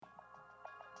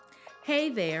Hey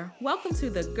there, welcome to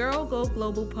the Girl Go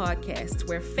Global podcast,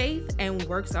 where faith and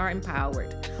works are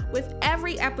empowered. With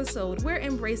every episode, we're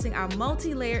embracing our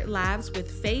multi layered lives with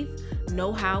faith,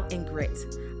 know how, and grit.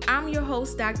 I'm your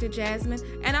host, Dr. Jasmine,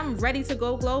 and I'm ready to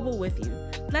go global with you.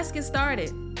 Let's get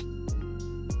started.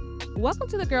 Welcome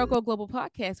to the Girl Go Global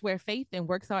podcast, where faith and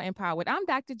works are empowered. I'm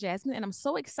Dr. Jasmine, and I'm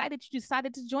so excited you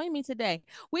decided to join me today.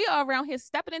 We are around here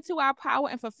stepping into our power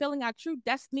and fulfilling our true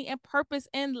destiny and purpose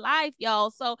in life, y'all.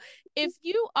 So, if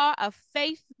you are a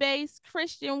faith-based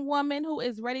Christian woman who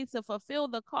is ready to fulfill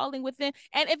the calling within,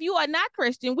 and if you are not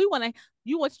Christian, we want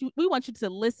you to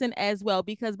listen as well,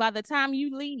 because by the time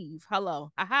you leave,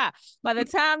 by the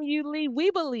time you leave, we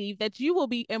believe that you will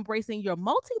be embracing your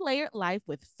multi-layered life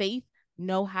with faith,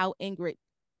 know how, and grit.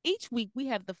 Each week, we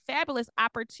have the fabulous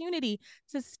opportunity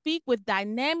to speak with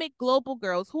dynamic global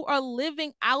girls who are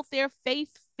living out their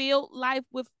faith-filled life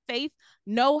with faith,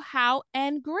 know how,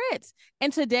 and grit.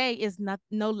 And today is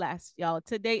no less, y'all.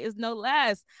 Today is no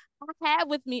less. I have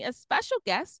with me a special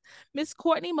guest, Miss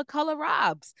Courtney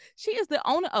McCullough. She is the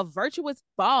owner of Virtuous,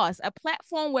 a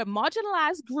platform where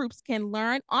marginalized groups can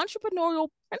learn entrepreneurial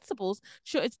principles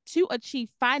to achieve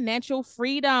financial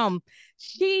freedom.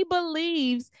 She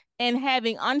believes in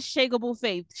having unshakable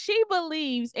faith. She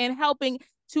believes in helping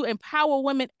to empower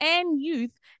women and youth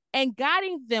and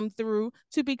guiding them through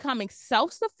to becoming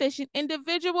self-sufficient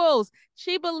individuals.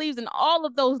 She believes in all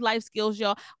of those life skills,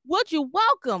 y'all. Would you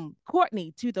welcome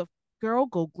Courtney to the Girl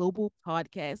Go Global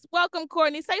podcast? Welcome,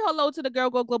 Courtney. Say hello to the Girl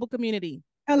Go Global community.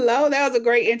 Hello, that was a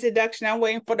great introduction. I'm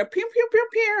waiting for the pew, pew, pew,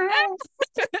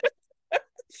 pew.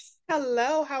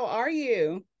 Hello, how are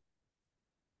you?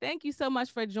 Thank you so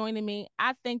much for joining me.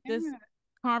 I think this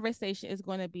conversation is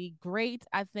going to be great.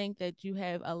 I think that you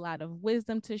have a lot of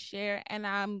wisdom to share, and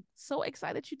I'm so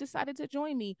excited you decided to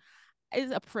join me.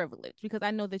 It's a privilege because I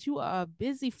know that you are a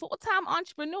busy full-time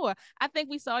entrepreneur. I think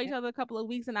we saw each other a couple of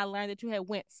weeks and I learned that you had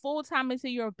went full-time into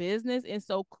your business. And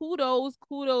so kudos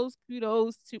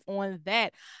to on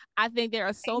that. I think there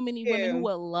are so many women who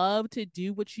would love to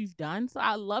do what you've done. So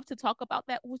I love to talk about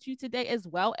that with you today, as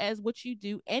well as what you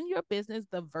do in your business,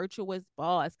 the Virtuous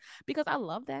Boss, because I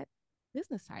love that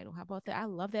business title. How about that? I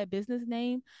love that business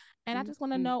name. And I just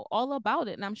want to know all about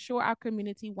it. And I'm sure our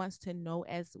community wants to know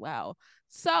as well.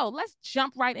 So let's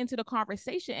jump right into the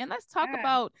conversation and let's talk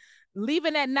about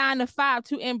leaving that 9 to 5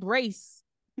 to embrace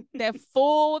that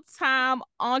full-time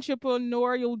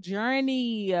entrepreneurial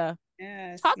journey.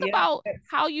 Talk about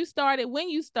how you started, when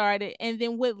you started, and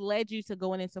then what led you to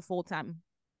going into full-time.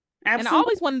 Absolutely. And I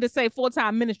always wanted to say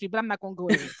full-time ministry, but I'm not going to go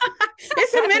there.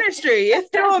 It's a ministry. It's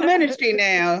still a ministry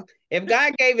now. If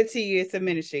God gave it to you, it's a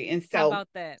ministry. And so, how about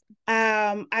that?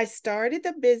 I started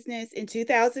the business in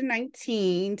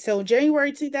 2019. So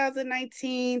January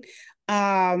 2019,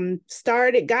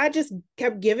 started. God just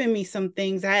kept giving me some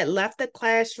things. I had left the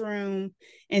classroom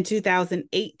in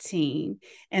 2018,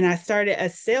 and I started a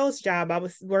sales job. I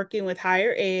was working with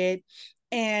higher ed,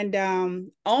 and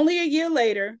only a year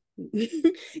later,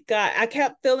 God, I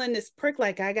kept feeling this prick,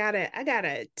 like I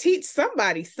gotta teach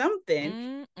somebody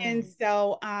something. And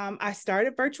so I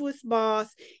started Virtuous Boss,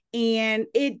 and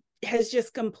it has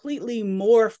just completely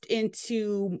morphed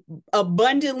into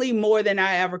abundantly more than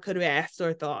I ever could have asked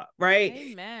or thought, right?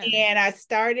 Amen. And I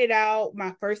started out,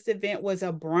 my first event was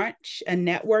a brunch, a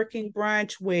networking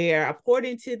brunch, where I poured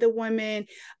into the women,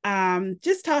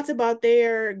 just talked about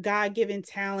their God-given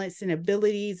talents and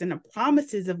abilities and the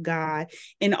promises of God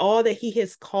and all that He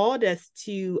has called us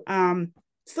to,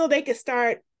 so they could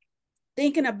start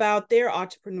thinking about their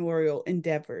entrepreneurial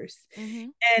endeavors.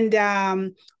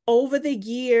 And over the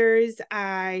years,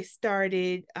 I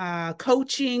started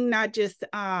coaching not just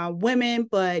women,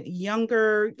 but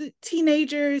younger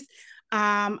teenagers.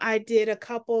 I did a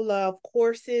couple of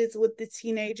courses with the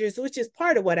teenagers, which is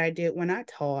part of what I did when I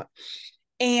taught.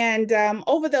 And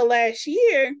over the last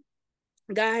year,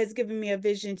 God has given me a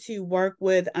vision to work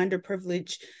with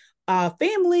underprivileged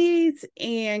families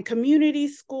and community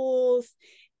schools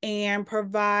and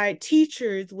provide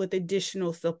teachers with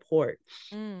additional support.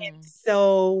 And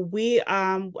so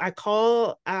I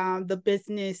call the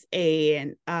business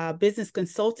a business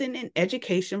consultant and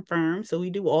education firm. So we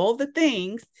do all the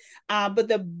things, but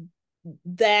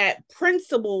that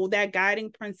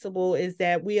guiding principle is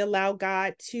that we allow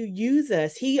God to use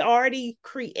us. He already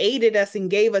created us and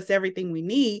gave us everything we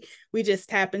need. We just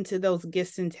tap into those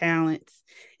gifts and talents.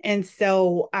 And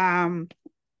so,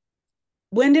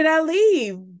 when did I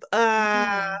leave?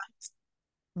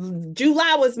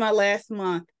 July was my last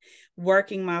month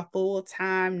working my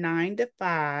full-time 9 to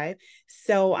 5.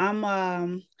 So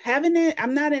I'm having it.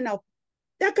 I'm not in a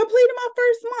That completed my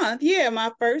first month. Yeah,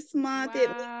 my first month.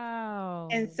 Wow.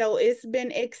 And so it's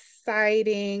been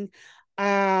exciting.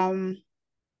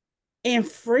 And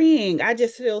freeing. I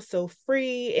just feel so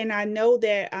free. And I know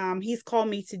that he's called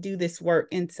me to do this work.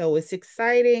 And so it's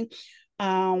exciting.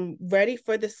 Ready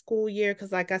for the school year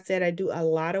because, like I said, I do a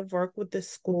lot of work with the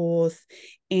schools.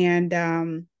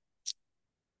 And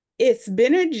it's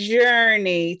been a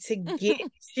journey to get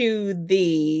to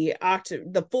the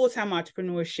full-time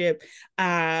entrepreneurship.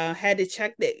 Had to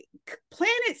check the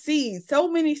planted seeds, so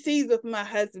many seeds with my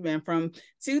husband from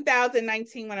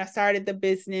 2019 when I started the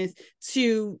business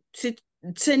to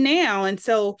now. And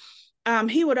so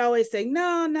he would always say,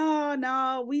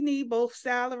 no, we need both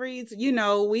salaries.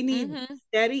 We need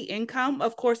steady income.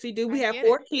 Of course we do. We have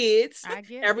 4 kids. I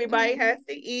get Everybody has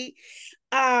to eat.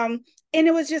 And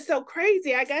it was just so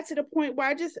crazy. I got to the point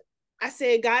where I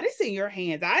said, God, it's in your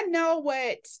hands. I know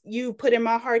what you put in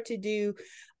my heart to do.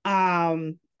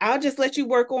 I'll just let you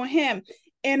work on him.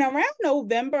 And around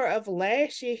November of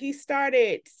last year, he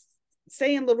started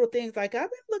saying little things like,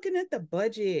 I've been looking at the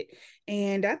budget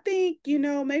and I think,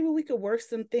 maybe we could work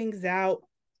some things out.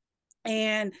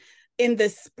 And in the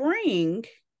spring,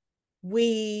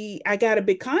 I got a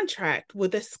big contract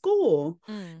with a school.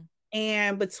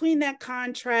 And between that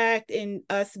contract and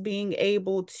us being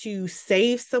able to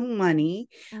save some money,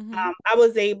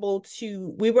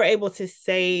 we were able to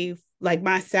save like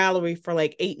my salary for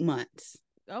like 8 months.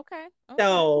 Okay.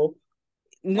 So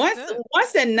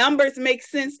once the numbers make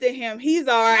sense to him, he's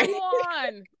all right.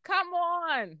 Come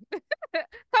on,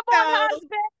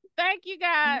 husband. Thank you,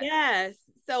 God. Yes.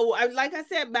 So, like I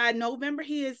said, by November,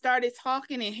 he had started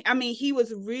talking. And I mean, he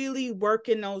was really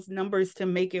working those numbers to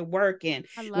make it work. And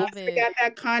once we got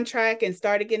that contract and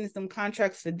started getting some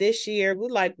contracts for this year, we're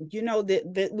like,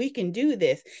 that we can do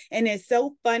this. And it's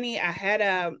so funny. I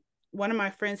had one of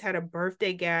my friends had a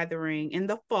birthday gathering in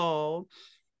the fall,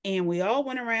 and we all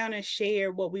went around and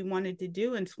shared what we wanted to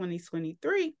do in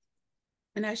 2023.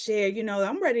 And I shared,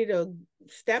 I'm ready to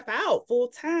step out full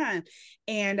time.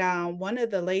 And one of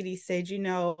the ladies said, I'm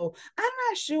not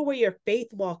sure where your faith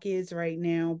walk is right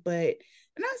now, and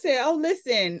I said, oh,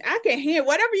 listen, I can handle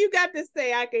whatever you got to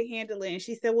say. I can handle it. And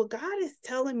she said, well, God is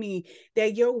telling me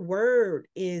that your word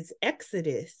is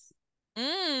Exodus.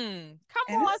 Come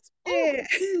on. I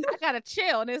gotta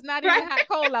chill. And it's not even hot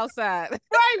cold outside.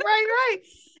 Right.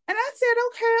 And I said,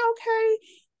 okay.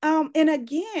 And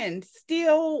again,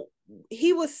 still,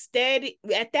 he was steady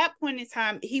at that point in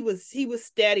time. He was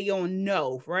steady on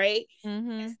no, right?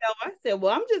 And so I said,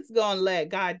 well, I'm just gonna let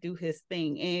God do his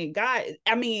thing. And God,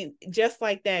 I mean, just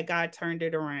like that, God turned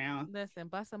it around. Listen,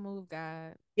 bust a move,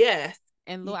 God. Yes.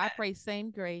 And Lord, I pray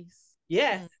same grace.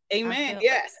 Yes. Amen.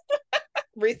 Yes.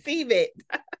 Receive it.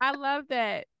 I love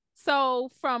that. So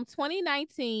from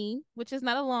 2019, which is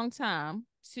not a long time,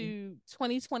 to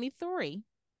 2023,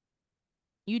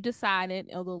 you decided,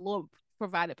 the Lord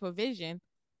provided provision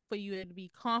for you to be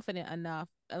confident enough,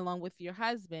 along with your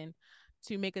husband,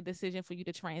 to make a decision for you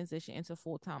to transition into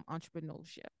full-time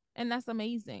entrepreneurship. And that's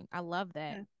amazing. I love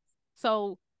that. Yeah.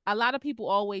 So a lot of people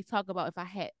always talk about, if I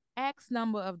had X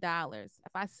number of dollars,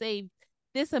 if I saved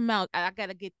this amount, I got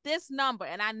to get this number.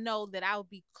 And I know that I would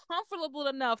be comfortable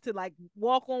enough to like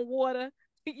walk on water,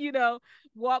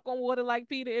 walk on water like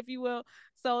Peter, if you will.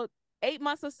 So 8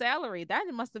 months of salary, that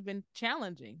must have been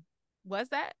challenging. Was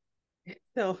that?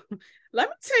 So let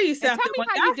me tell you something. And tell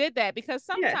me how you did that, because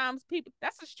sometimes people,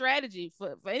 that's a strategy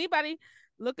for anybody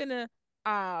looking to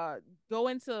go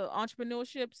into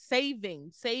entrepreneurship,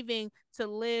 saving to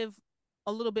live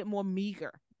a little bit more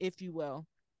meager, if you will,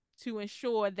 to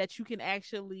ensure that you can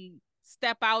actually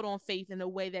step out on faith in a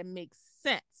way that makes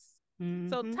sense.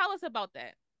 So tell us about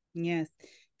that. Yes.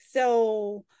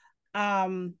 So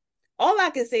all I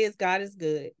can say is God is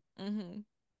good.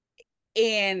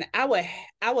 And I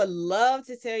would love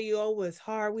to tell you, oh, it was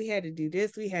hard. We had to do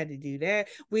this. We had to do that.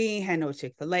 We ain't had no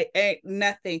Chick-fil-A,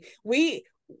 nothing. We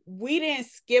didn't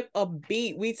skip a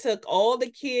beat. We took all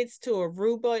the kids to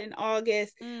Aruba in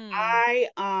August.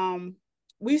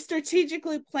 We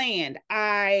strategically planned.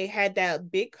 I had that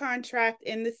big contract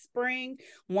in the spring.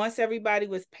 Once everybody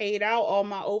was paid out, all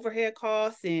my overhead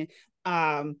costs and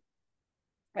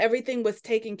everything was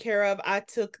taken care of, I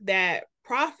took that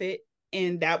profit,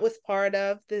 and that was part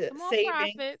of the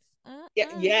saving.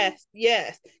 Yes.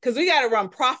 Because we got to run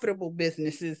profitable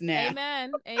businesses now.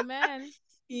 Amen.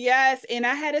 Yes. And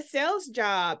I had a sales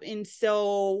job. And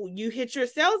so you hit your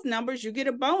sales numbers, you get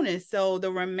a bonus. So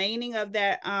the remaining of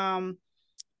that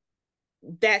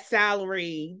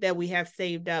salary that we have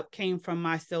saved up came from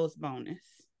my sales bonus.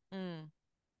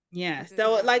 Yeah.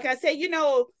 So like I said,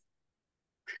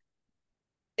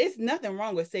 it's nothing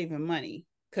wrong with saving money.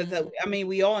 because I mean,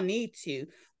 we all need to,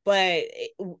 but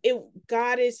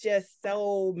God is just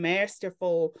so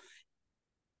masterful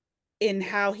in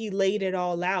how he laid it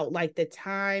all out, like the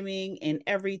timing and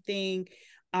everything,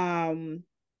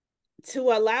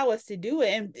 to allow us to do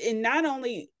it. And not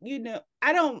only,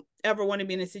 I don't ever want to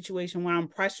be in a situation where I'm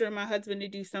pressuring my husband to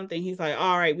do something. He's like,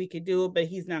 all right, we could do it, but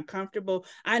he's not comfortable.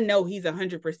 I know he's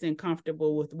 100%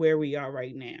 comfortable with where we are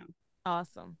right now.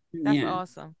 Awesome. That's Yeah.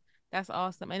 awesome. That's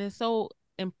awesome. And it's so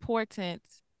important.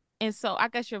 And so I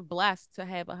guess you're blessed to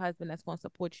have a husband that's going to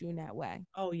support you in that way.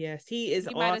 Oh yes, he is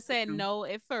He might have said awesome. no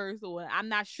at first, or I'm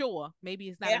not sure. Maybe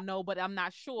it's not a Yeah. no, but I'm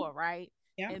not sure, right?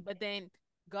 Yeah. And but then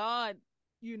God,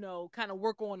 kind of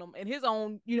work on him in his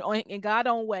own, in God's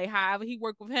own way, however he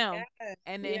worked with him. Yes.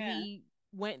 And then Yeah. he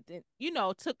went and,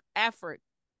 took effort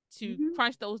to Mm-hmm.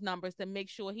 crunch those numbers to make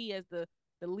sure he, as the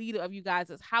leader of you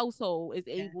guys' household, is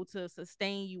Yeah. able to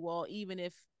sustain you all, even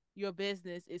if your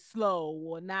business is slow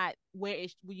or not where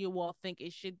you all think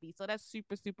it should be. So that's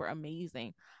super, super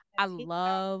amazing. I Yes.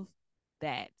 love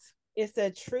that. It's a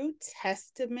true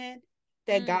testament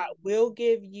that God Mm, will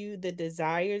give you the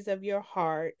desires of your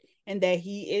heart and that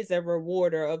he is a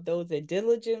rewarder of those that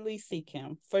diligently seek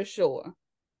him, for sure.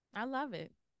 I love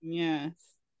it. Yes.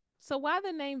 So why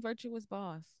the name Virtuous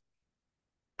Boss?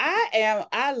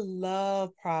 I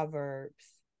love Proverbs.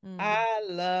 Mm, I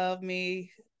love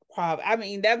me Proverbs. I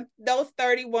mean, those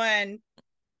 31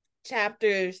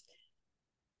 chapters,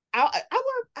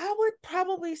 I would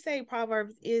probably say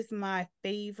Proverbs is my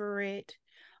favorite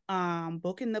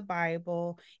book in the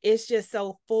Bible. It's just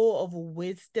so full of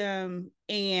wisdom,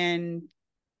 and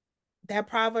that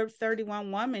Proverbs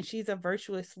 31 woman, she's a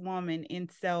virtuous woman.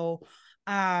 And so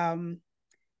um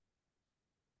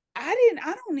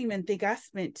I don't even think I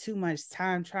spent too much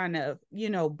time trying to,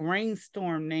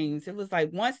 brainstorm names. It was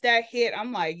like once that hit,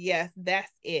 I'm like, yes,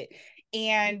 that's it.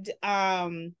 And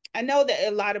I know that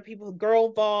a lot of people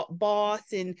boss,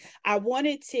 and I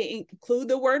wanted to include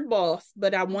the word boss,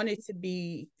 but I mm, wanted to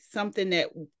be something that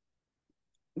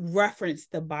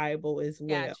referenced the Bible as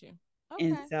well. got you.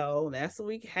 And Okay. so that's what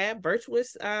we have,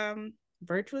 virtuous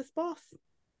boss.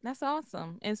 That's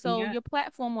awesome. And so Yeah. your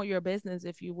platform or your business,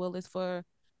 if you will, is for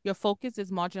your focus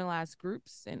is marginalized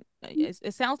groups. And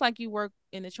it sounds like you work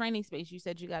in the training space. You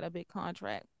said you got a big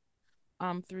contract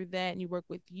through that and you work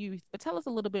with youth. But tell us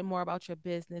a little bit more about your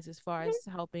business as far as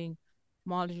helping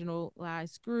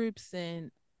marginalized groups and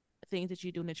things that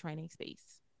you do in the training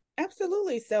space.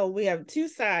 Absolutely. So we have two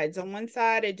sides. On one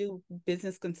side, I do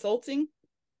business consulting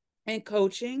and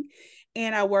coaching,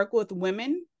 and I work with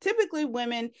women, typically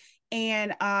women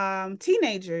and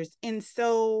teenagers. And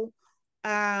so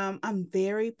I'm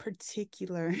very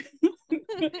particular.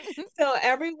 So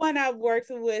everyone I've worked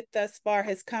with thus far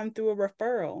has come through a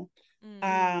referral. Mm,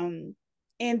 Um,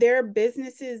 and they're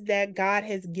businesses that God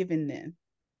has given them.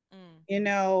 mm, You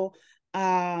know,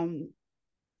 um,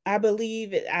 I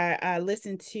believe I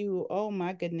listened to, oh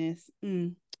my goodness,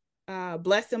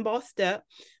 Blessed and Bossed Up,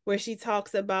 where she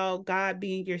talks about God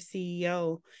being your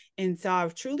CEO. And so I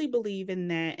truly believe in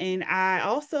that. And I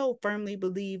also firmly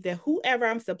believe that whoever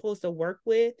I'm supposed to work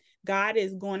with, God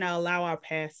is going to allow our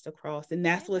paths to cross. And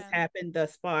that's what's amen. happened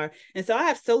thus far. And so I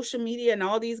have social media and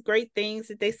all these great things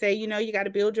that they say, you got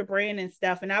to build your brand and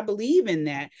stuff. And I believe in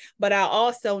that. But I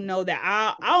also know that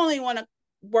I only want to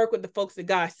work with the folks that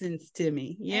God sends to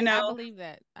me, you And I know? believe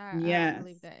that. I Yes.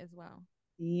 believe that as well.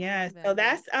 I Yes. believe So that.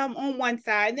 that's on one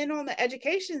side. And then on the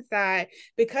education side,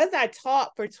 because I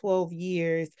taught for 12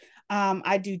 years,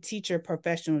 I do teacher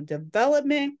professional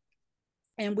development,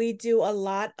 and we do a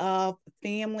lot of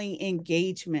family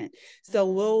engagement. So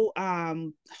Mm,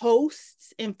 we'll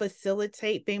host and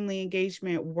facilitate family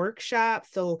engagement workshops.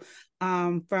 So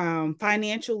from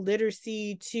financial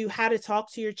literacy to how to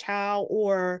talk to your child,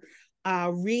 or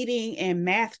reading and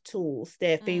math tools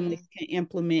that families mm, can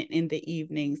implement in the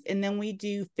evenings. And then we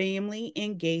do family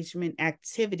engagement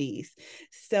activities.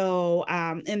 So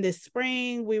in the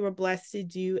spring, we were blessed to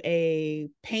do a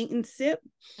paint and sip.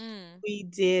 mm. We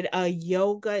did a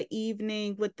yoga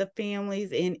evening with the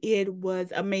families, and it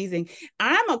was amazing.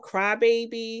 I'm a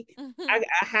crybaby. I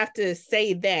have to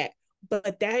say that,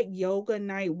 but that yoga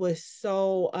night was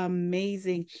so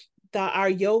amazing. Our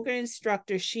yoga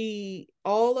instructor, she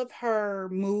all of her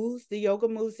moves, the yoga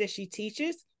moves that she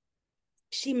teaches,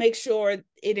 she makes sure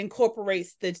it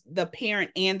incorporates the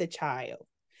parent and the child.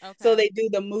 So Okay. they do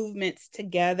the movements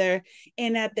together.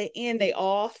 And at the end, they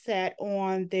all sat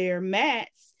on their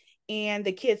mats and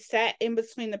the kids sat in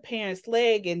between the parents'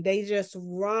 leg and they just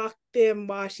rocked them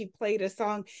while she played a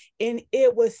song. And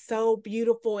it was so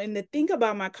beautiful. And the thing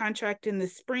about my contract in the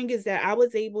spring is that I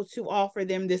was able to offer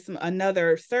them this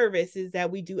another service is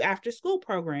that we do after school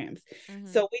programs. Mm-hmm.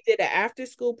 So we did an after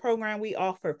school program. We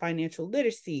offer financial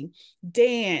literacy,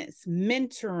 dance,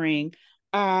 mentoring,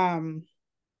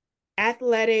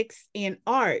 athletics, and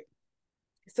art.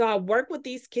 So I worked with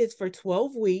these kids for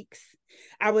 12 weeks.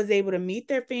 I was able to meet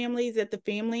their families at the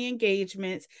family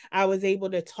engagements. I was able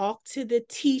to talk to the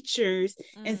teachers.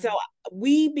 And so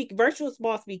Virtuous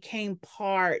Boss became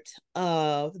part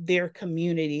of their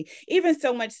community, even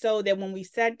so much so that when we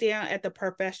sat down at the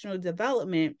professional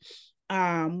development,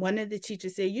 one of the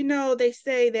teachers said, they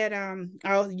say that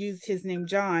I'll use his name,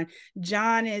 John.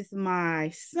 John is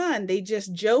my son. They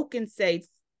just joke and say,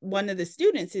 one of the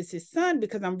students is his son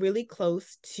because I'm really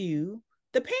close to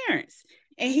the parents.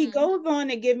 And he goes on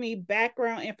to give me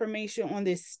background information on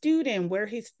this student, where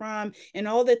he's from, and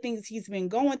all the things he's been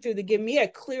going through to give me a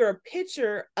clearer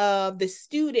picture of the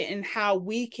student and how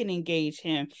we can engage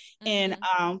him and,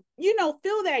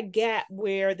 fill that gap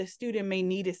where the student may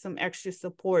needed some extra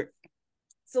support.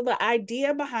 So the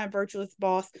idea behind Virtuous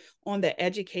Boss on the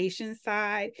education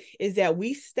side is that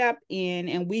we step in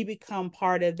and we become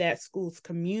part of that school's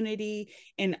community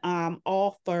and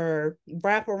offer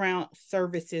wraparound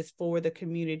services for the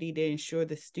community to ensure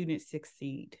the students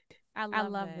succeed. I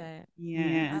love that.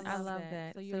 Yes. I love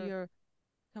that. So you're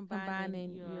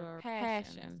combining your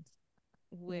passion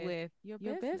with your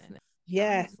business.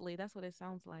 Yes. Honestly, that's what it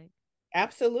sounds like.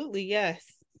 Absolutely, yes.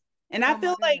 And I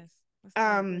feel like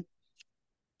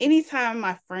anytime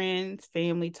my friends,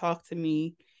 family talk to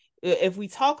me, if we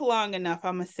talk long enough,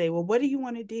 I'm gonna say, well, what do you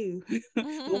want to do?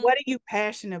 Well, what are you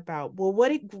passionate about? Well,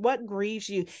 what grieves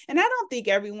you? And I don't think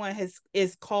everyone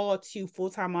is called to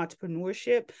full-time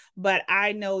entrepreneurship, but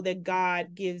I know that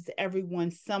God gives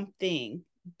everyone something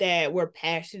that we're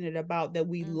passionate about, that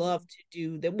we love to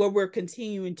do, that where we're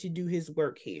continuing to do his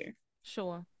work here.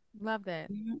 Sure. Love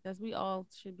that. Because we all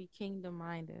should be kingdom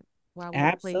minded while we're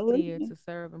Absolutely. placed here to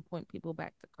serve and point people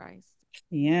back to Christ.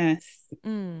 Yes.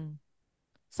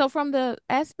 So from the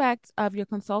aspect of your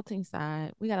consulting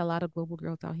side, we got a lot of global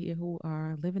girls out here who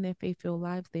are living their faith-filled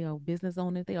lives. They are business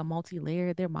owners. They are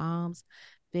multi-layered. They're moms.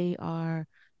 They are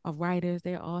writers.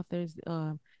 They're authors.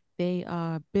 They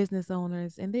are business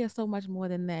owners. And they are so much more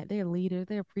than that. They're leaders.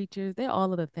 They're preachers. They're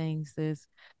all of the things, sis.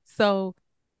 So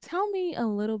tell me a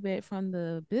little bit from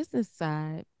the business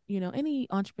side, any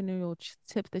entrepreneurial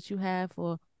tips that you have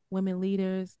for women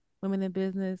leaders, women in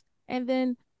business. And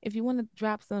then if you want to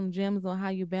drop some gems on how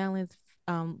you balance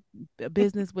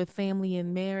business with family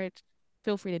and marriage,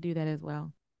 feel free to do that as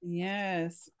well.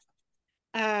 Yes.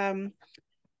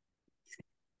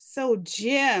 So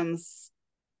gems,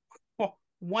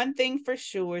 one thing for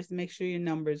sure is make sure your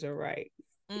numbers are right.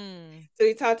 So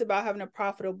we talked about having a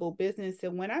profitable business.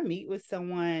 And when I meet with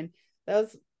someone,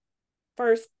 those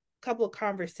first couple of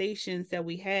conversations that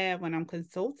we have when I'm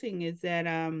consulting is that,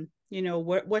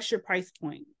 what's your price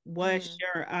point? What's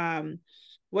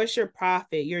your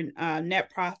profit, your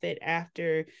net profit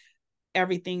after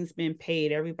everything's been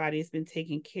paid, everybody's been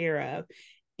taken care of,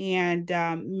 and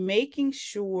making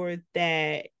sure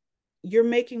that you're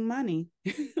making money.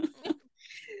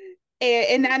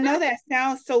 And I know that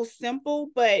sounds so simple,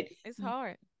 but it's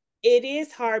hard. It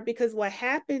is hard because what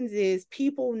happens is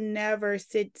people never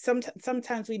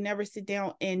sometimes we never sit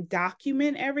down and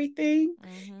document everything.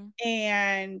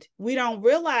 And we don't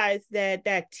realize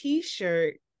that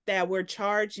t-shirt that we're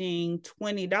charging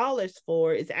 $20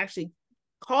 for is actually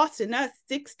costing us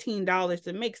 $16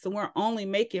 to make. So we're only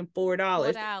making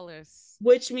 $4,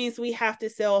 which means we have to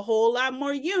sell a whole lot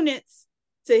more units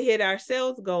to hit our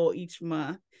sales goal each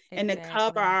month. And to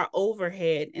cover our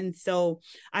overhead. And so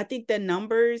I think the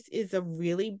numbers is a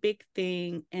really big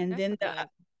thing. And then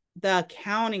the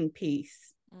accounting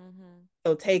piece.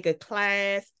 So take a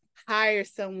class, hire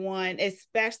someone,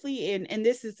 especially and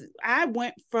this is, I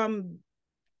went from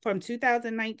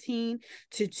 2019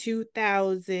 to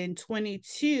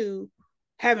 2022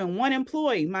 having one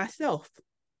employee myself.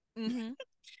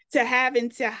 To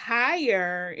having to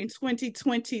hire in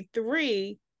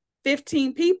 2023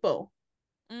 15 people.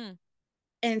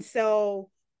 And so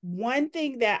one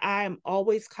thing that I'm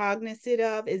always cognizant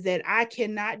of is that I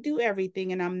cannot do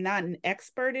everything and I'm not an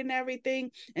expert in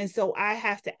everything. And so I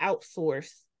have to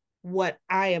outsource what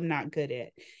I am not good at.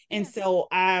 And so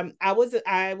I was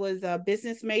a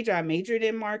business major. I majored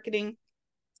in marketing.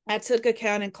 I took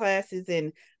accounting classes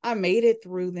and I made it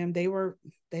through them. They were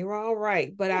all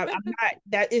right, but I'm not,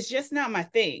 that is just not my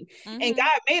thing. And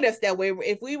God made us that way.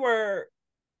 If we were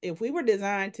if we were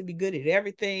designed to be good at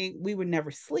everything, we would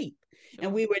never sleep. And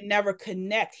Sure. we would never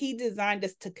connect. He designed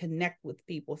us to connect with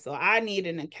people. So I need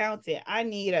an accountant. I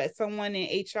need someone in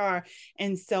HR.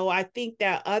 And so I think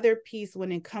that other piece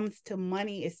when it comes to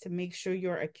money is to make sure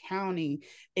your accounting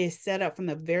is set up from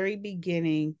the very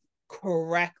beginning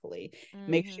correctly.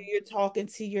 Make sure Mm-hmm. you're talking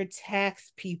to your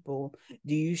tax people.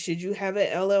 Should you have an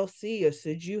LLC or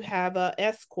should you have a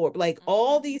S corp? Like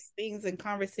all Mm-hmm. these things and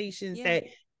conversations Yeah. that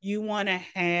you want to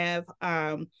have,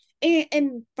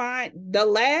 and find the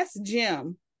last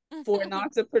gem for an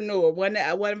entrepreneur. One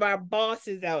of our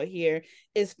bosses out here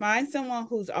is find someone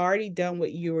who's already done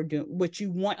what you were doing, what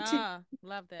you want to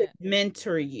Love that.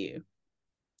 mentor you.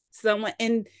 Someone,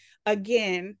 and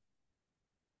again,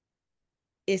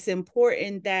 it's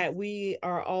important that we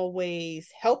are always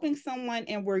helping someone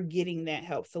and we're getting that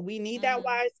help. So we need that Mm-hmm.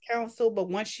 wise counsel, but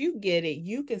once you get it,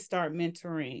 you can start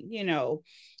mentoring,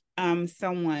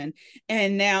 someone.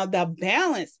 And now the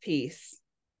balance piece.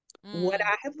 What Mm.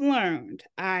 I have learned,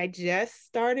 I just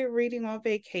started reading on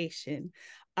vacation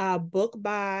a book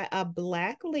by a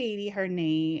Black lady. Her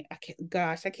name, I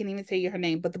can't even tell you her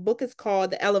name, but the book is called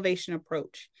The Elevation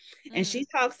Approach. And Mm. she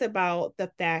talks about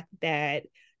the fact that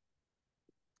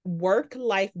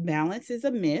work-life balance is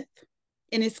a myth.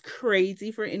 And it's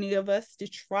crazy for any of us to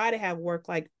try to have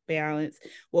work-life balance.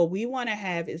 What we want to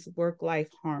have is work-life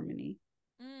harmony.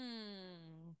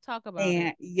 Talk about it.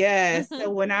 And yes, so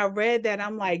when I read that,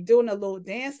 I'm like doing a little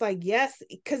dance, like, yes,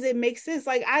 because it makes sense.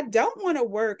 Like, I don't want to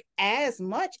work as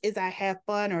much as I have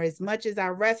fun or as much as I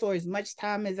rest or as much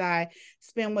time as I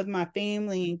spend with my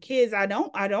family and kids. I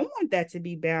don't want that to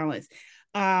be balanced.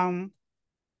 Um,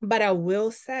 but I will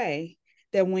say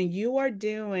that when your 9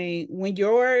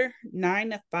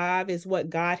 to 5 is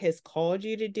what God has called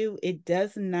you to do, it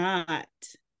does not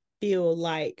feel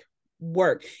like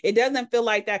work. It doesn't feel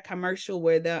like that commercial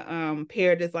where the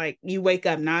parrot is like, you wake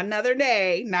up, not another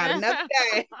day, not another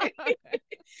day.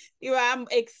 I'm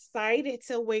excited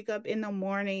to wake up in the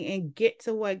morning and get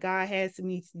to what God has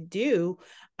me to do.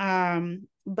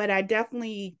 But I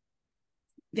definitely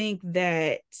think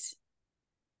that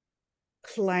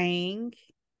playing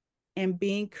and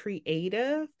being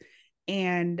creative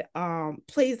and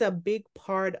plays a big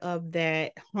part of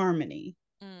that harmony.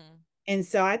 Mm. And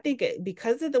so I think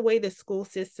because of the way the school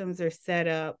systems are set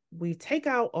up, we take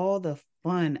out all the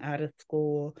fun out of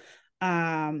school.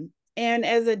 And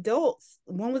as adults,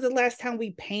 when was the last time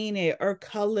we painted or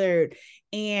colored?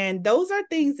 And those are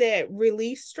things that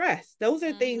release stress. Those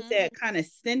are things Mm-hmm. that kind of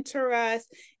center us.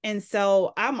 And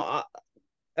so I'm a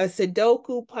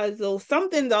Sudoku puzzle.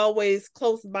 Something's always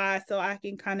close by so I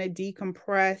can kind of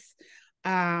decompress.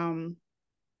 Um,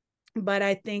 but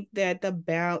I think that the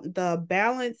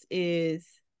balance is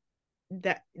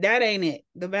that ain't it.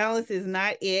 The balance is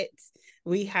not it.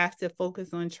 We have to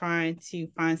focus on trying to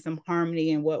find some harmony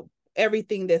in what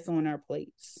everything that's on our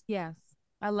plates. Yes.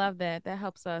 I love that. That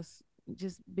helps us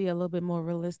just be a little bit more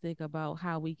realistic about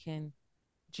how we can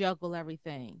juggle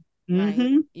everything, right?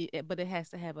 Mm-hmm. But it has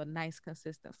to have a nice,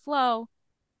 consistent flow,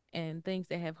 and things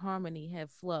that have harmony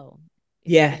have flow. It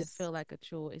doesn't Yes. feel like a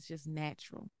chore, it's just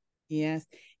natural. Yes.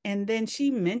 And then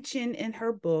she mentioned in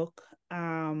her book,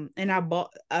 and I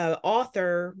bought an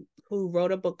author who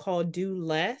wrote a book called Do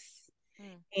Less.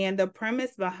 Mm. And the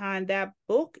premise behind that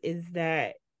book is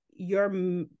that your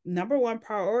number one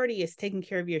priority is taking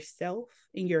care of yourself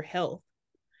and your health.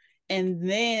 And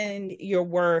then your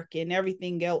work and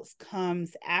everything else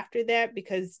comes after that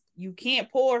because you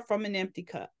can't pour from an empty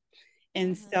cup.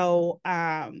 And Mm-hmm. so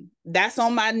that's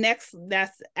on my next,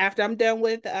 that's after I'm done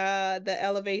with the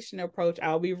elevation approach,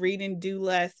 I'll be reading Do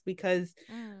Less because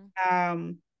Mm.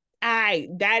 um I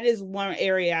that is one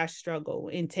area I struggle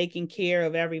in taking care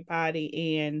of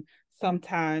everybody and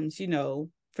sometimes,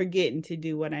 forgetting to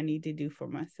do what I need to do for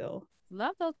myself.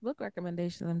 Love those book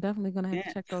recommendations. I'm definitely gonna have to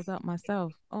Yeah. check those out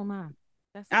myself. Oh my,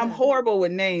 that's I'm good. horrible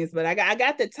with names, but I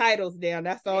got the titles down.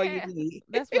 That's all you Yeah, need.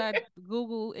 that's why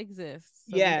Google exists,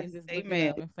 so we Yes, can just look it amen.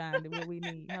 up and find what we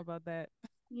need. How about that?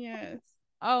 Yes.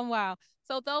 Oh wow.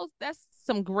 So that's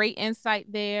some great insight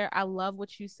there. I love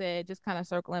what you said. Just kind of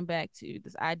circling back to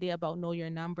this idea about know your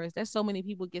numbers. There's so many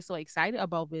people get so excited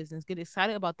about business, get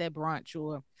excited about that brunch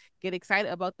or get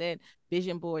excited about that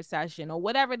vision board session or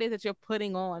whatever it is that you're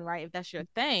putting on, right? If that's your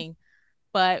thing.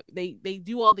 But they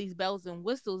do all these bells and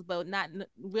whistles, but not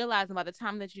realizing by the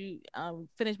time that you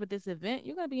finish with this event,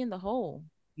 you're gonna be in the hole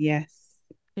Yes.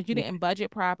 because you Yeah. didn't budget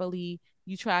properly.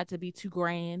 You tried to be too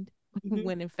grand Mhm.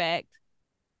 when in fact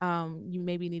you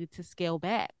maybe needed to scale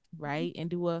back, right,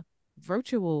 and do a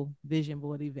virtual vision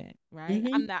board event, right?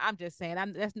 Mhm. I'm just saying,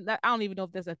 I'm that's not, I don't even know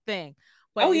if there's a thing,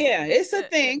 but Oh yeah, it's a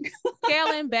thing.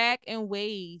 scaling back in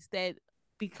ways that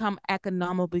become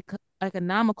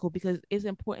economical because it's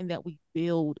important that we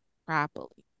build properly.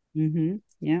 Mm-hmm.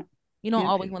 Yeah. You don't Yeah.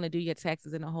 always want to do your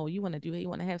taxes in a whole. You want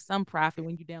to have some profit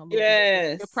when you download your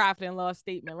Yes. profit and loss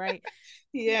statement, right?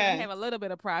 You want to Yes. have a little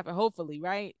bit of profit, hopefully,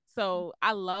 right? So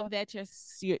I love that you're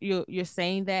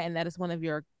saying that, and that is one of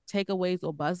your takeaways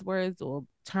or buzzwords or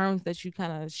terms that you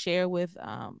kind of share with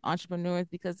entrepreneurs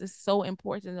because it's so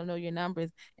important to know your numbers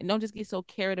and don't just get so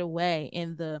carried away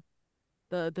in the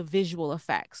visual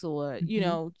effects or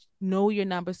Mm-hmm. know your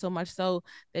numbers so much so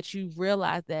that you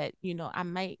realize that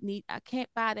I can't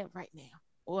buy that right now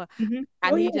or Mm-hmm.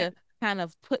 I Oh need yeah. to kind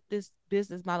of put this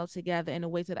business model together in a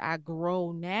way that I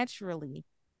grow naturally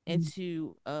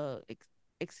into a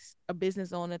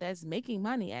business owner that's making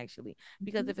money actually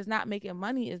because Mm-hmm. if it's not making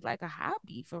money it's like a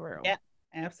hobby for real. Yeah.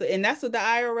 Absolutely. And that's what the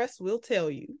IRS will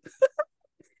tell you.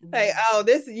 Like, Yeah. oh,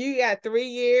 this you got 3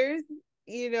 years,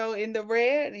 in the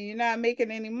red and you're not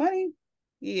making any money.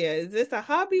 Yeah, is this a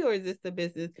hobby or is this a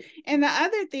business? And the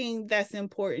other thing that's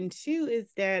important too is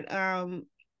that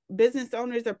business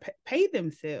owners are pay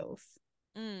themselves.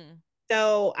 Mm.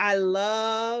 So I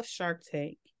love Shark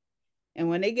Tank. And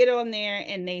when they get on there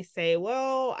and they say,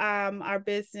 well, our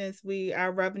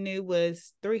revenue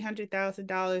was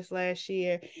 $300,000 last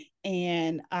year.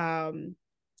 And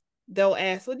they'll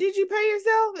ask, well, did you pay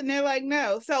yourself? And they're like,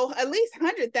 no. So at least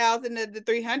 100,000 of the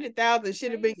 300,000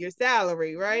 should have been your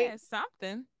salary, right? Yeah,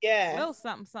 something. Yes. Little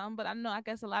something, something. But I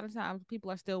guess a lot of times people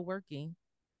are still working.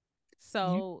 You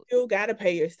So still gotta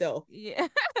pay yourself. yeah,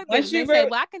 Once they you say, re-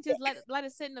 well, I can just let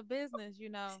it sit in the business.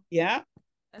 Yeah.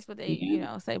 That's what they,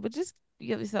 Yeah. say. But just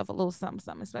give yourself a little something,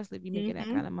 something, especially if you're making that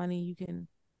Mm-hmm. kind of money, you can,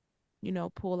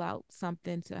 pull out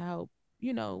something to help,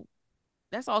 you know,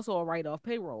 that's also a write-off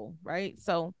payroll, right?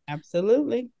 So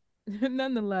Absolutely.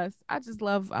 nonetheless, I just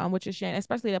love what you're sharing,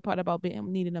 especially that part about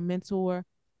being needing a mentor.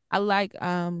 I like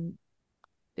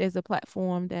there's a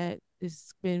platform that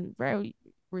has been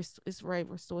it's very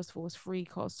resourceful. It's free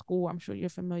called School. I'm sure you're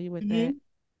familiar with that. Mm-hmm.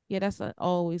 Yeah, that's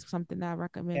always something that I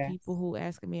recommend Yes. people who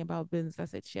asking me about business. I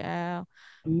said, child,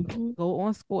 Mm-hmm. go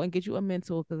on School and get you a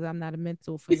mentor because I'm not a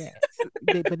mentor for that.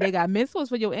 But they got mentors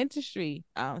for your industry,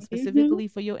 Mm-hmm. specifically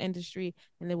for your industry,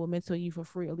 and they will mentor you for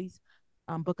free. At least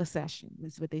book a session.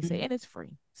 Is what they say, Mm-hmm. and it's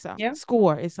free. So Yeah.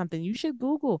 Score is something you should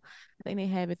Google. I think they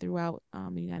have it throughout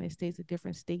the United States, at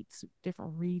different states,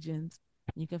 different regions.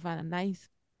 You can find a nice,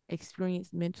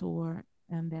 experienced mentor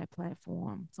on that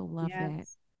platform. So love Yes. that.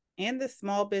 And the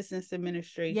Small Business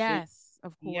Administration. Yes,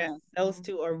 of course. Yeah. Those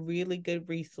two are really good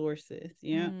resources.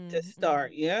 Yeah. To Mm-hmm.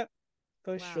 start. Yep.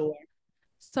 For Wow. sure.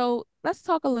 So let's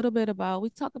talk a little bit about, we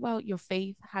talked about your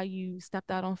faith, how you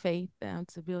stepped out on faith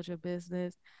to build your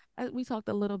business. We talked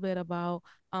a little bit about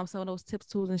some of those tips,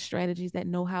 tools, and strategies that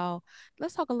know how.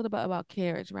 Let's talk a little bit about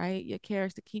courage, right? Your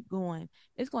courage to keep going.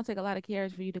 It's going to take a lot of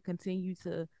courage for you to continue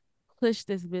to push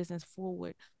this business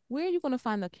forward. Where are you going to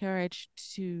find the courage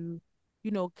to,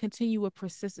 continue with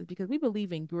persistence? Because we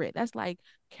believe in grit. That's like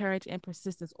courage and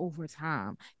persistence over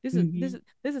time. This is this Mm-hmm. is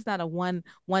this is not a one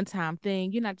time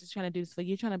thing. You're not just trying to do this for you.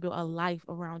 You're trying to build a life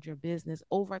around your business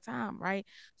over time, right?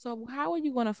 So how are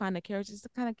you going to find the courage just to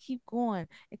kind of keep going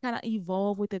and kind of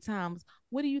evolve with the times?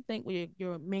 What do you think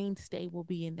your mainstay will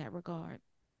be in that regard?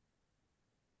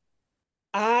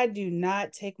 I do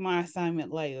not take my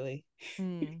assignment lightly.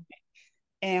 Mm,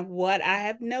 And what I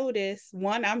have noticed,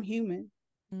 one, I'm human.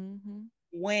 mm-hmm,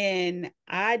 When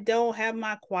I don't have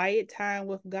my quiet time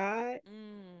with God,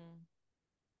 mm,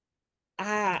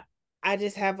 I I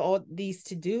just have all these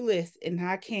to-do lists and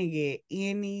I can't get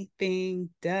anything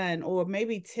done. Or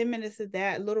maybe 10 minutes of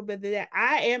that, a little bit of that.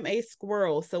 I am a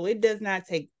squirrel, so it does not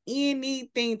take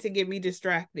anything to get me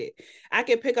distracted. I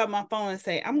can pick up my phone and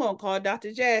say, I'm gonna call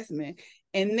Dr. Jasmine.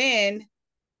 And then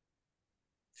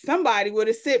somebody would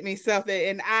have sent me something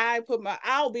and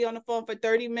I'll be on the phone for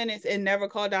 30 minutes and never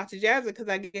call Dr. Jasmine because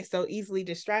I get so easily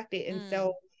distracted. And so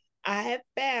mm, I have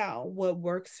found what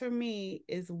works for me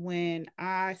is when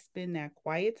I spend that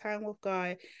quiet time with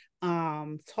God,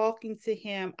 talking to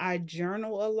him. I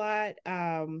journal a lot.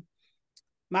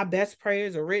 My best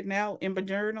prayers are written out in my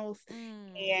journals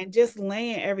mm, and just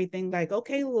laying everything like,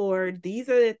 okay, Lord, these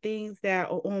are the things that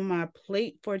are on my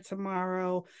plate for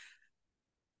tomorrow.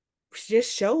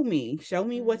 Just show me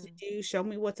what to mm, do, show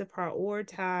me what to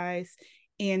prioritize.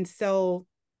 And so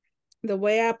The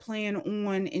way I plan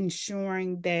on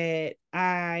ensuring that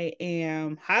I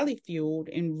am highly fueled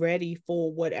and ready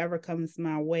for whatever comes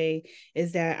my way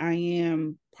is that I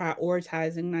am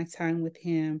prioritizing my time with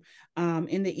him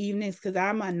in the evenings, because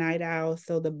I'm a night owl.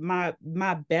 So my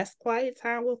best quiet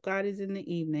time with God is in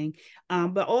the evening,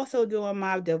 but also doing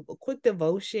my quick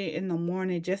devotion in the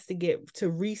morning just to get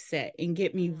to reset and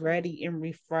get me ready and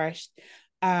refreshed.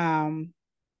 And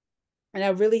I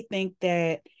really think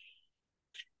that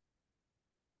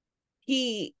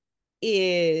he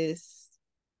is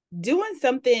doing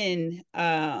something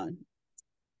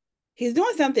he's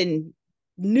doing something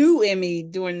new in me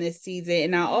during this season,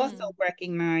 and I also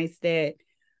recognize that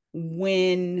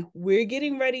when we're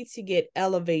getting ready to get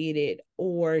elevated,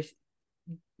 or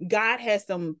God has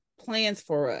some plans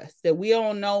for us that we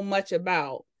don't know much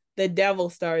about, the devil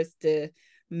starts to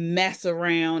mess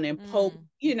around and poke,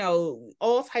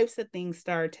 all types of things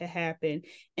start to happen.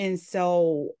 And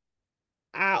so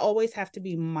I always have to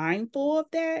be mindful of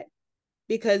that,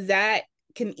 because that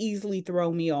can easily throw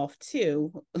me off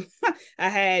too.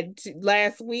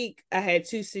 Last week, I had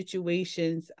two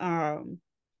situations.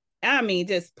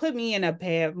 Just put me in a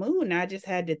bad mood. And I just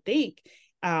had to think.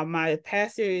 My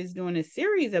pastor is doing a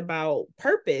series about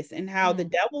purpose and how the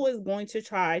devil is going to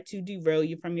try to derail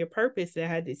you from your purpose. And I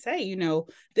had to say,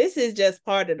 this is just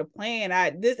part of the plan.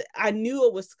 I knew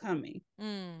it was coming.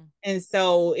 And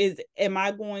so am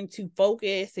I going to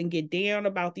focus and get down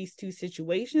about these two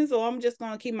situations, or I'm just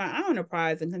going to keep my eye on the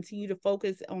prize and continue to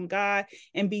focus on God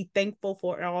and be thankful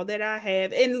for all that I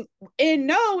have, and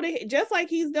know that just like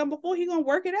he's done before, he's going to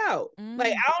work it out.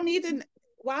 Like, I don't need to,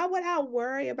 why would I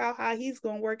worry about how he's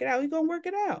going to work it out? He's going to work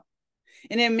it out.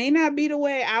 And it may not be the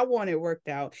way I want it worked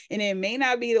out. And it may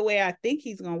not be the way I think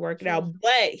he's going to work it out,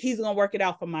 but he's going to work it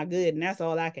out for my good. And that's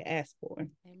all I can ask for.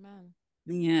 Amen.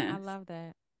 Yeah. I love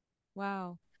that.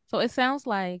 Wow. So it sounds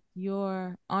like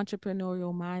your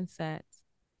entrepreneurial mindset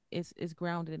is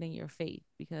grounded in your faith,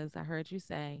 because I heard you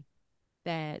say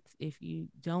that if you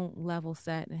don't level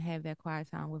set and have that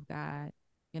quiet time with God,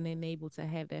 and then able to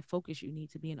have that focus you need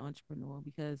to be an entrepreneur,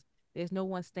 because there's no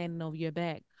one standing over your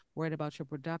back worried about your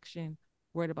production,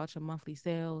 worried about your monthly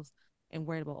sales, and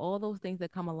worried about all those things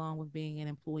that come along with being an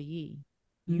employee.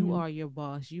 You are your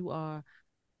boss. You are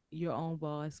your own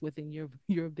boss within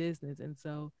your business. And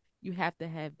so you have to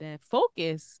have that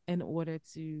focus in order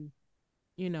to,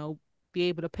 you know, be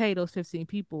able to pay those 15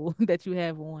 people that you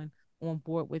have on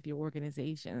board with your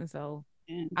organization. So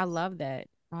I love that.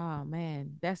 Oh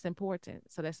man, that's important.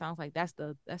 So that sounds like that's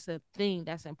a thing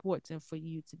that's important for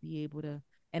you to be able to,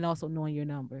 and also knowing your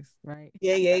numbers, right?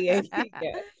 Yeah.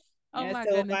 Oh Yeah, my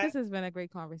so goodness, this has been a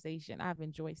great conversation. I've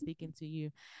enjoyed speaking to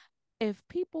you. If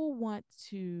people want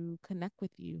to connect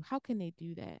with you, how can they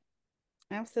do that?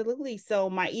 absolutely. So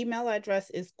my email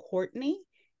address is Courtney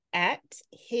at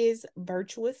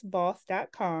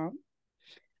hisvirtuousboss.com.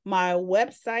 My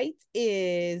website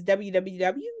is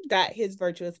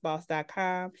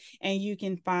www.hisvirtuousboss.com, and you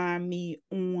can find me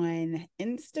on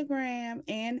Instagram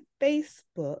and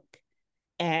Facebook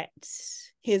at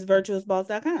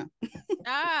hisvirtuousboss.com.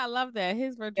 Ah, I love that.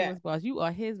 His Yeah. virtuous boss. You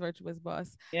are his virtuous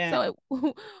boss. Yeah. So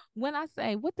when I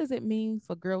say, what does it mean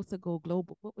for girls to go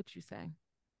global? What would you say?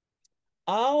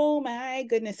 Oh my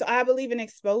goodness. So I believe in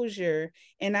exposure,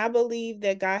 and I believe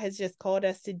that God has just called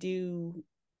us to do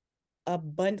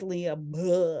abundantly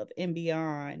above and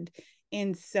beyond.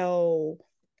 And so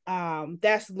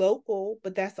that's local,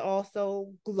 but that's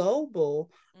also global.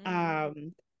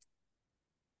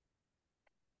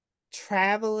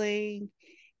 Traveling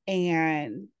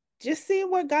and just seeing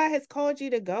where God has called you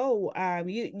to go.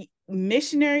 You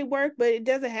missionary work, but it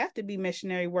doesn't have to be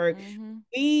missionary work.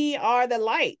 We are the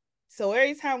light. So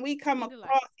every time we come Be the light.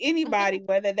 across anybody,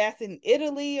 whether that's in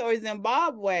Italy or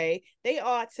Zimbabwe, they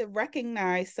ought to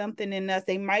recognize something in us.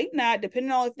 They might not,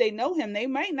 depending on if they know him, they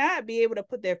might not be able to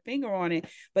put their finger on it,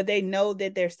 but they know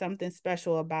that there's something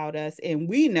special about us, and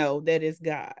we know that it's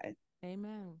God.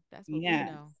 Amen. That's what we Yes.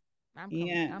 know.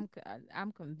 Yeah.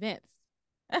 I'm convinced.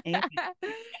 Amen.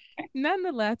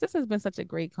 Nonetheless, this has been such a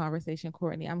great conversation,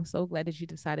 Courtney. I'm so glad that you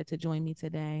decided to join me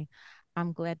today.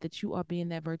 I'm glad that you are being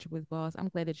that virtuous boss. I'm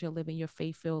glad that you're living your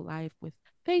faith-filled life with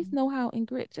faith, know-how, and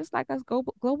grit, just like us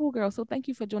global girls. So thank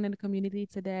you for joining the community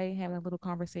today, having a little Thank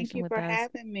conversation you with for us.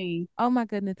 having me. Oh my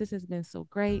goodness, this has been so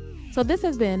great. So this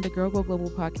has been the Girl Go Global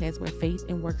podcast, where faith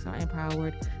and works are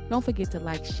empowered. Don't forget to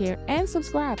like, share, and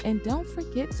subscribe. And don't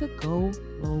forget to go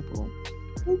global.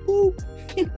 Woo-woo.